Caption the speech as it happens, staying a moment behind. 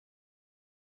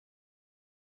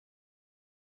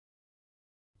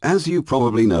As you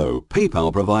probably know,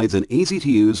 PayPal provides an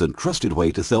easy-to-use and trusted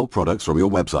way to sell products from your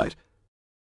website.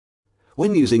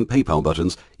 When using PayPal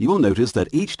buttons, you will notice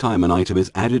that each time an item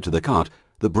is added to the cart,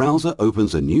 the browser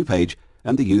opens a new page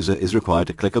and the user is required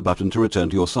to click a button to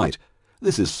return to your site.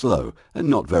 This is slow and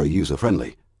not very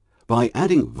user-friendly. By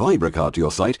adding Vibracart to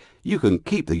your site, you can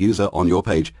keep the user on your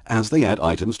page as they add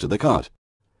items to the cart.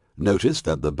 Notice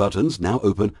that the buttons now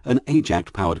open an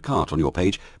Ajax-powered cart on your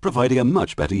page, providing a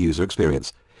much better user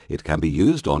experience. It can be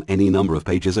used on any number of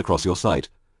pages across your site.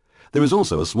 There is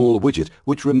also a small widget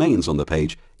which remains on the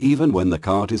page even when the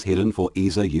cart is hidden for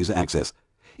easier user access.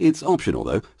 It's optional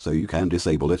though, so you can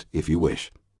disable it if you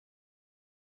wish.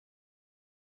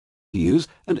 To use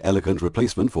an elegant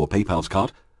replacement for PayPal's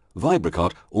cart,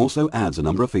 Vibracart also adds a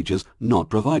number of features not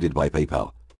provided by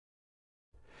PayPal.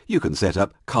 You can set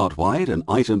up cart-wide and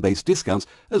item-based discounts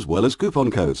as well as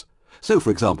coupon codes. So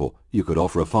for example, you could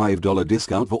offer a $5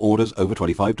 discount for orders over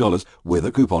 $25 with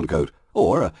a coupon code,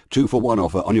 or a 2-for-1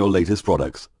 offer on your latest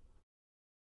products.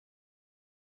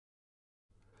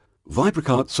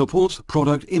 Vibracart supports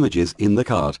product images in the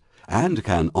cart and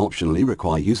can optionally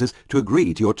require users to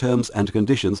agree to your terms and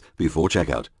conditions before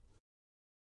checkout.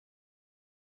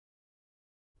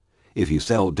 If you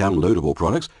sell downloadable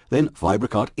products, then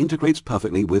Vibracart integrates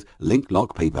perfectly with Link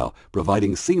Lock PayPal,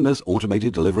 providing seamless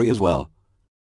automated delivery as well.